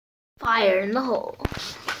fire in the hole.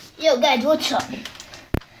 Yo guys, what's up?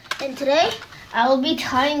 And today I will be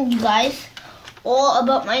telling you guys all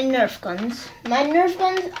about my Nerf guns. My Nerf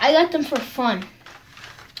guns, I got them for fun.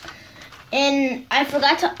 And I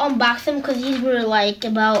forgot to unbox them because these were like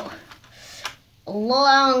about a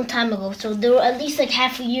long time ago. So they were at least like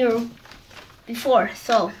half a year before.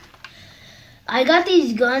 So I got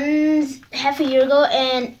these guns half a year ago,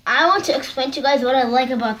 and I want to explain to you guys what I like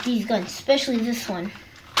about these guns, especially this one.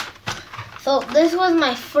 So this was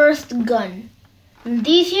my first gun. And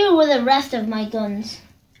these here were the rest of my guns,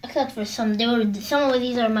 except for some. Some of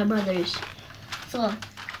these are my brother's. So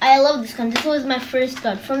I love this gun. This was my first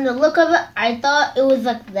gun. From the look of it, I thought it was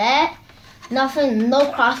like that. Nothing,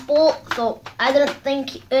 no crossbow. So I didn't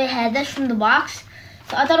think it had this from the box.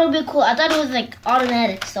 So I thought it would be cool. I thought it was like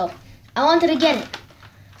automatic. So I wanted to get it.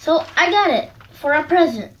 So I got it for a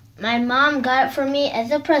present. My mom got it for me as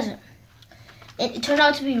a present. It turned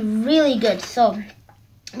out to be really good. So,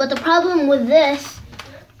 but the problem with this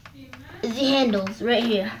is the handles right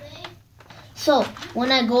here. So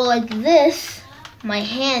when I go like this, my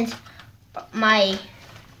hands, my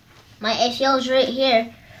ACLs right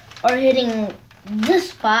here are hitting this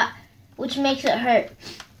spot, which makes it hurt.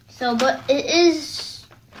 So, but it is,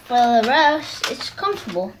 for the rest, it's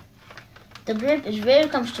comfortable. The grip is very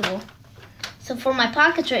comfortable. So for my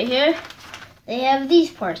pockets right here, they have these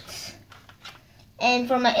parts. And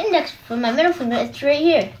for my index, for my middle finger, it's right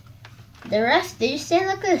here. The rest, they just stand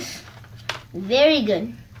like this. Very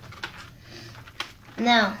good.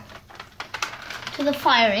 Now, to the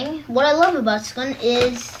firing. What I love about this gun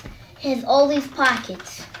is it has all these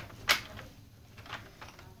pockets.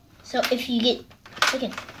 So if you get,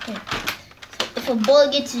 okay, here. So if a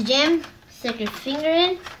bullet gets jammed, stick your finger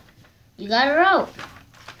in, you got it out.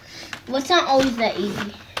 Well, it's not always that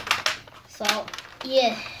easy. So,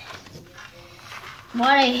 yeah. What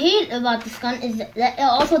I hate about this gun is that it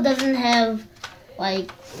also doesn't have, like,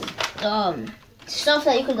 stuff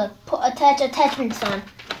that you could, like, attach attachments on.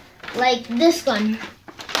 Like this gun.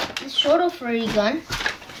 This short furry gun.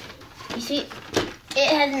 You see,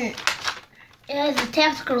 it has a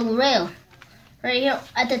tactical rail right here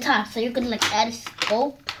at the top. So you could, like, add a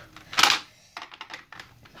scope.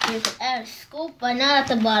 You could add a scope, but not at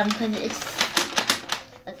the bottom because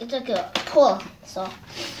it's like a pull. So,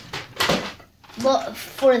 but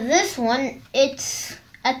for this one, it's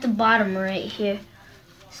at the bottom right here.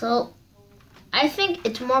 So I think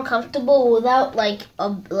it's more comfortable without like a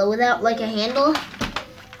handle.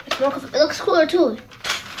 It's more comfortable. It looks cooler too.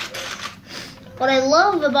 What I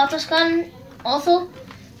love about this gun also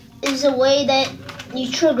is the way that you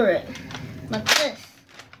trigger it, like this.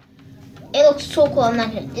 It looks so cool. I'm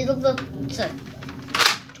not kidding. It looks like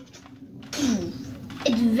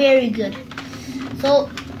it's very good. So,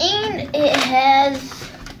 and it has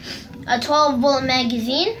a 12 bullet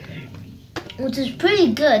magazine, which is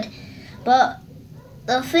pretty good. But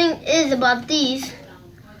the thing is about these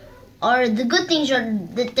are the good things are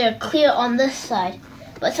that they're clear on this side.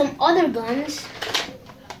 But some other guns,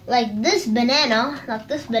 like this banana, it's like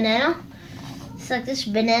this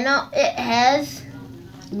banana, it has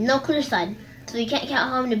no clear side, so you can't count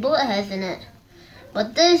how many bullets it has in it.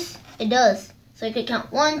 But this, it does. So you can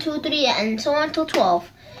count 1, 2, 3, and so on till 12.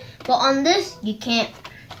 But on this, you can't.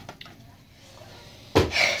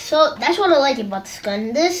 So that's what I like about this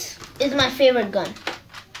gun. This is my favorite gun.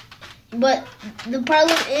 But the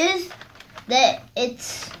problem is that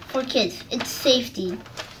it's for kids. It's safety.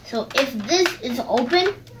 So if this is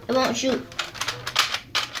open, it won't shoot.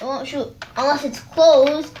 It won't shoot. Unless it's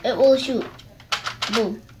closed, it will shoot.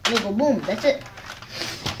 Boom. It'll go boom. That's it.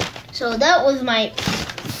 So that was my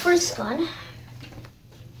first gun.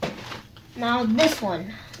 Now this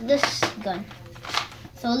one. This gun.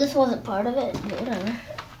 So this wasn't part of it, but whatever.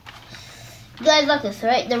 You guys like this,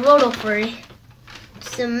 right? The Roto Furry.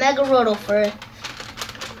 It's the Mega Roto Furry.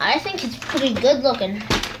 I think it's pretty good looking.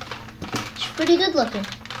 It's pretty good looking.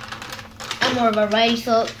 I'm more of a righty,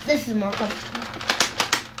 so this is more comfortable.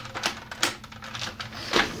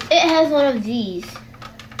 It has one of these,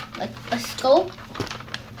 like a scope.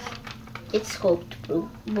 It's scoped, boom,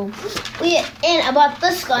 boom. Oh yeah, and about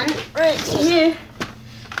this gun right here,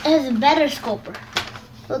 it has a better scoper.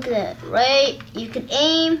 Look at that, right? You can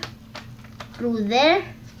aim through there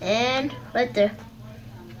and right there.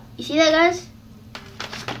 You see that, guys?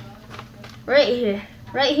 Right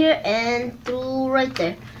here, and through right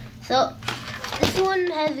there. So this one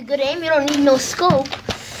has a good aim. You don't need no scope.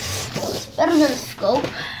 It's better than a scope.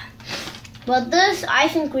 But this, I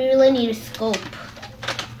think we really need a scope.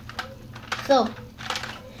 So,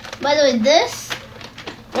 by the way, this,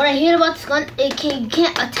 what I hate about this gun, you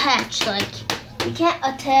can't attach, like, You can't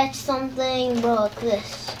attach something, bro, like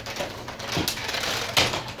this.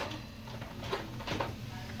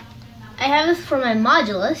 I have this for my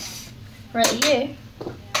modulus right here.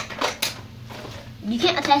 You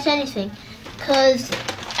can't attach anything because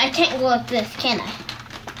I can't go like this, can I?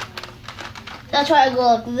 That's why I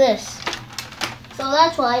go like this. So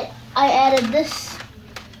that's why I added this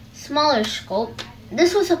smaller scope.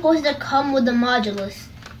 This was supposed to come with the modulus.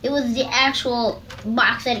 It was the actual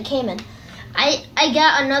box that it came in. I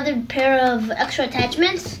got another pair of extra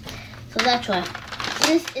attachments, so that's why.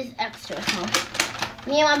 This is extra. So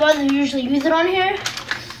me and my brother usually use it on here.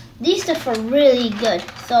 These stuff are really good.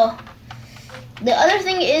 So the other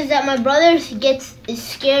thing is that my brother is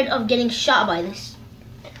scared of getting shot by this.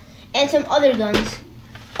 And some other guns.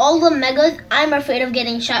 All the megas, I'm afraid of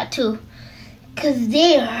getting shot too. Because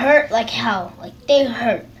they hurt like hell. Like, they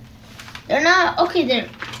hurt. They're not, okay,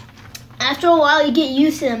 after a while you get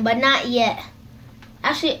used to them, but not yet.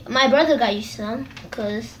 Actually, my brother got used to them.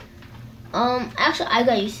 Because, actually I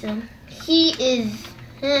got used to them. He's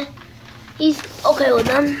okay with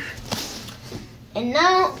them. And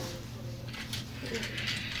now,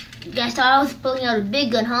 you guys thought I was pulling out a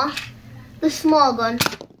big gun, huh? The small gun.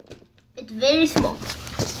 It's very small.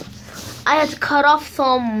 I had to cut off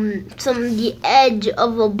some the edge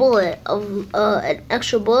of a bullet, of an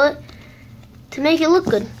extra bullet, to make it look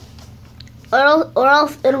good. Or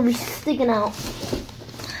else it'll be sticking out.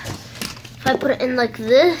 If I put it in like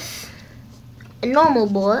this, a normal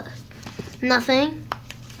bullet, nothing.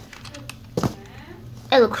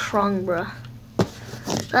 It looks wrong, bruh.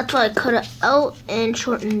 That's why I cut it out and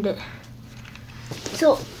shortened it.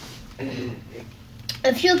 So,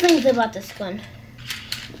 a few things about this gun.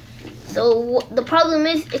 So, the problem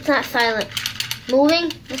is, it's not silent.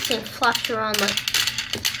 Moving, this thing flops around like,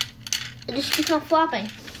 it just keeps on flopping.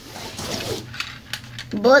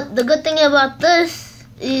 But the good thing about this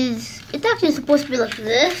is, it's actually supposed to be like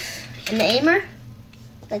this, in the aimer,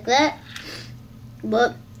 like that.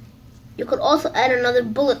 But, you could also add another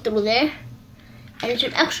bullet through there, and it's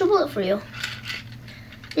an extra bullet for you.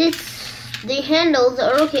 The handles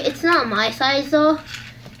are okay. It's not my size though.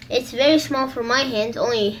 It's very small for my hands.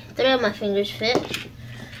 Only 3 of my fingers fit,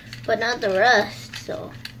 but not the rest.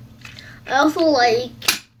 So I also like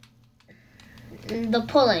the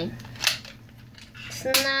pulling. It's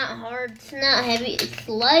not hard. It's not heavy. It's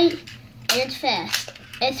light and it's fast.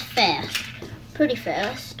 It's fast, pretty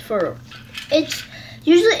fast. It's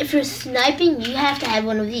usually if you're sniping, you have to have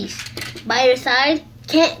one of these by your side.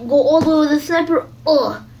 Can't go all the way with the sniper.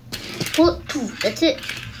 Oh. Pull it, that's it.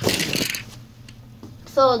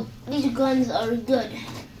 So these guns are good.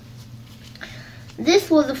 This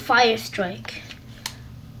was a fire strike.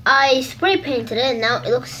 I spray painted it and now it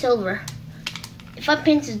looks silver. If I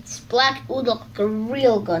painted it black, it would look like a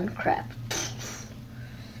real gun. Crap.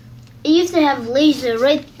 It used to have laser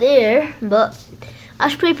right there, but I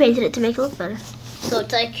spray painted it to make it look better. So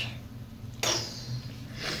it's like,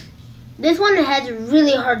 this one has a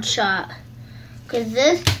really hard shot. Cause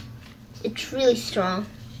this, it's really strong.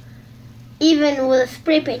 Even with a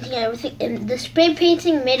spray painting and everything, and the spray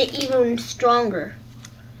painting made it even stronger.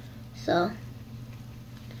 So,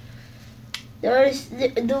 there's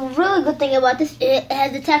the really good thing about this, it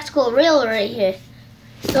has a tactical rail right here.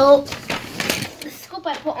 So, the scope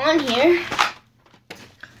I put on here,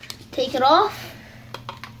 take it off,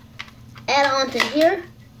 add it onto here,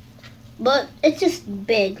 but it's just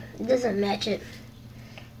big, it doesn't match it.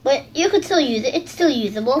 But you could still use it. It's still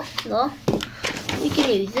usable, though. You can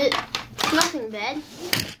use it. It's nothing bad.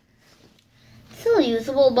 It's still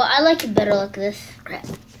usable, but I like it better like this. Crap.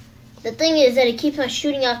 The thing is that it keeps on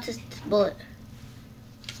shooting out this bullet.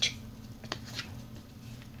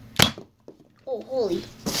 Oh, holy.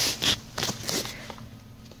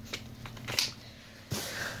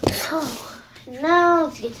 So, now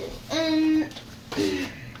let's get to the end.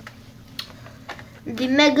 The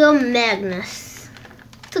Mega Magnus.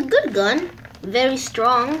 It's a good gun, very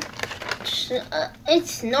strong.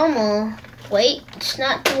 It's normal weight. It's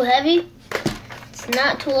not too heavy. It's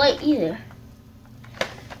not too light either.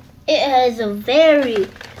 It has a very,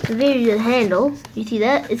 very good handle. You see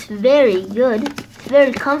that? It's very good. It's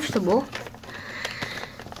very comfortable.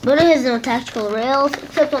 But it has no tactical rails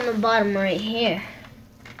except on the bottom right here.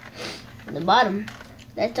 On the bottom.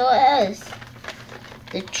 That's all it has.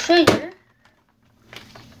 The trigger,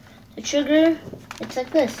 it's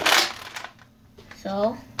like this.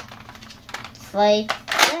 So, it's like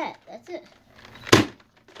that. That's it.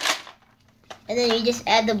 And then you just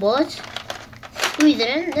add the bullets. Squeeze it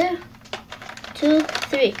in there. 2,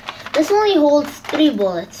 3. This only holds 3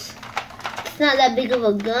 bullets. It's not that big of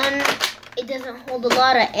a gun. It doesn't hold a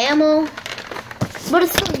lot of ammo. but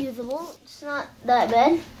it's still usable. It's not that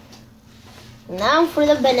bad. Now for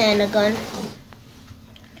the banana gun.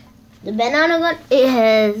 The banana gun, it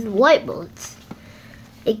has white bullets.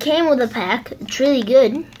 It came with a pack. It's really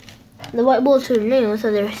good. The white bullets are new,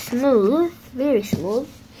 so they're smooth, very smooth.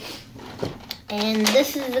 And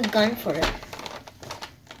this is the gun for it.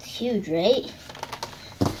 It's huge, right? It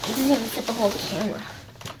doesn't even fit the whole camera.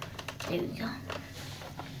 There we go.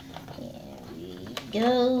 Here we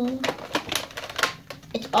go.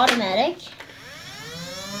 It's automatic.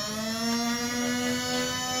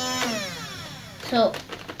 So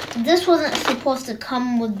this wasn't supposed to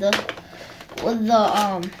come with the it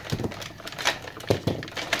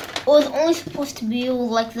was only supposed to be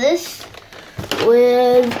like this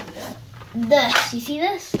with this. You see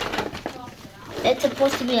this? It's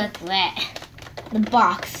supposed to be like that. The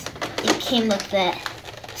box, it came like that.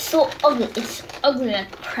 So ugly. It's ugly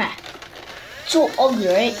like crap. So ugly,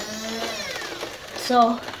 right?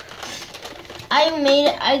 So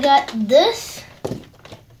I got this,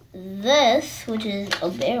 which is a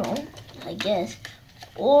barrel, I guess,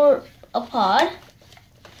 or a pod,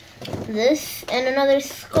 this, and another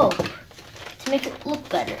scope to make it look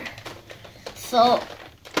better. So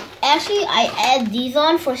actually I add these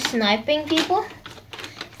on for sniping people,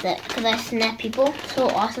 because I snap people so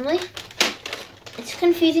awesomely. It's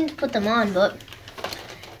confusing to put them on, but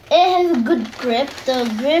it has a good grip. The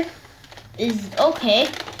grip is okay,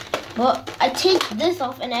 but I take this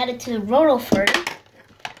off and add it to the roto fur.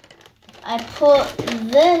 I put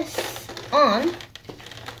this on,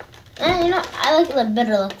 and you know, I like it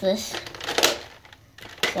better like this.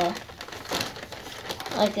 So,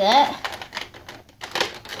 like that.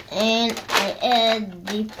 And I add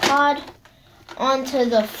the pod onto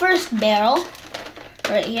the first barrel,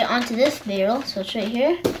 right here, onto this barrel, so it's right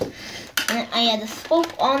here. And I add the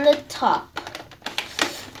scope on the top.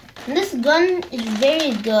 And this gun is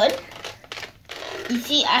very good. You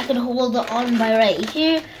see, I can hold it on by right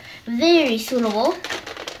here. Very suitable.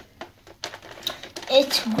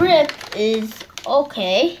 Its grip is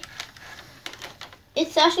okay.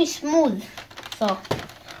 It's actually smooth, so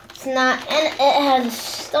it's not, and it has a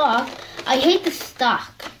stock. I hate the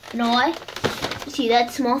stock. You know why? You see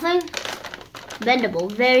that small thing?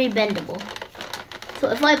 Bendable, very bendable.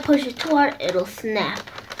 So if I push it too hard, it'll snap.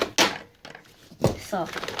 So,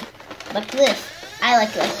 like this. I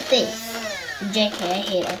like it like this. JK, I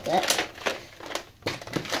hate it like that.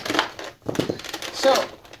 So,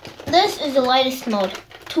 this is the lightest mode.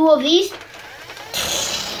 2 of these. Look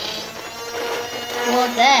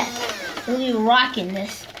at that. We'll be rocking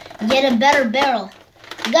this. Get a better barrel.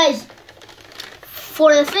 Guys,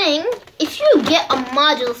 for the thing, if you get a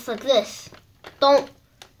module like this, don't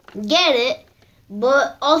get it,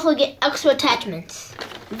 but also get extra attachments.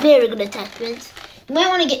 Very good attachments. You might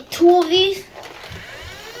want to get 2 of these.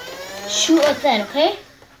 Shoot like that, okay?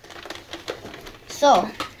 So,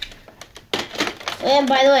 and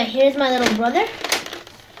by the way, here's my little brother.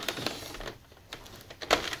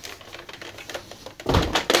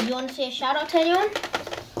 You want to say a shout out to anyone?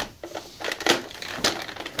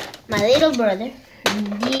 My little brother,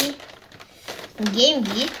 the Game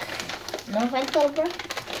Geek. No offense, little bro.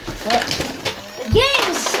 But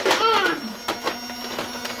games!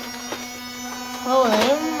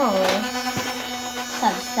 Holy moly.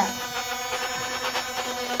 Stop.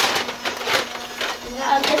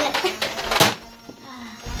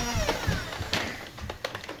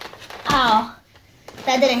 Ow.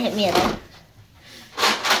 That didn't hit me at all.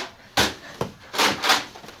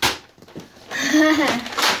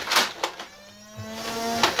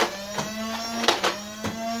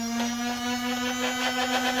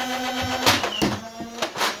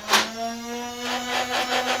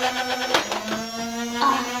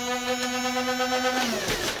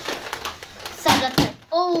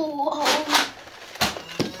 Oh,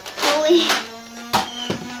 holy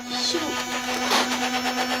shoot.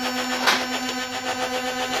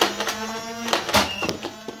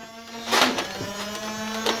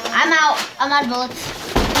 I'm out of bullets.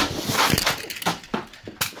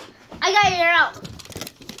 I got your out.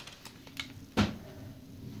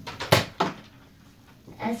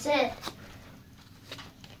 That's it.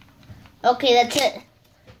 Okay, that's it.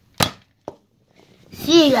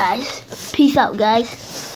 See you guys. Peace out, guys.